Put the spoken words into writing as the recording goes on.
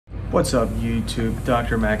What's up YouTube?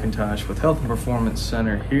 Dr. McIntosh with Health and Performance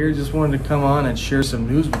Center here. Just wanted to come on and share some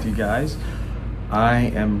news with you guys. I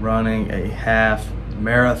am running a half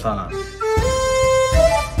marathon.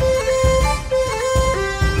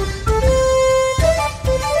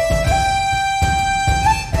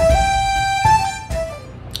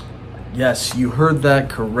 Yes, you heard that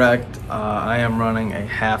correct. I am running a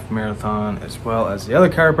half marathon, as well as the other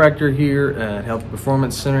chiropractor here at Health and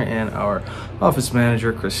Performance Center and our office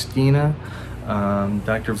manager, Christina.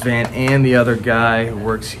 Dr. Van and the other guy who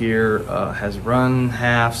works here has run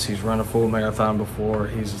halves. He's run a full marathon before.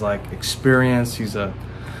 He's like experienced. He's a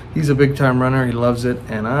big time runner. He loves it,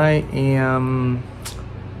 and I am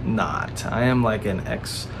not. I am like an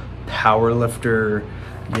ex-power lifter,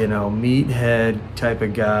 you know, meathead type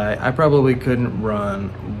of guy. I probably couldn't run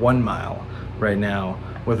 1 mile right now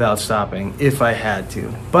without stopping if I had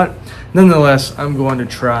to. But nonetheless, I'm going to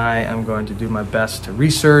try. I'm going to do my best to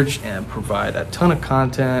research and provide a ton of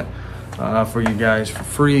content for you guys for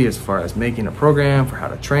free, as far as making a program for how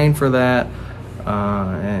to train for that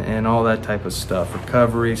and all that type of stuff.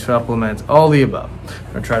 Recovery, supplements, all the above.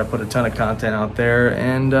 I'm gonna try to put a ton of content out there,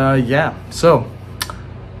 and yeah, so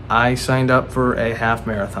I signed up for a half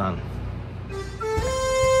marathon.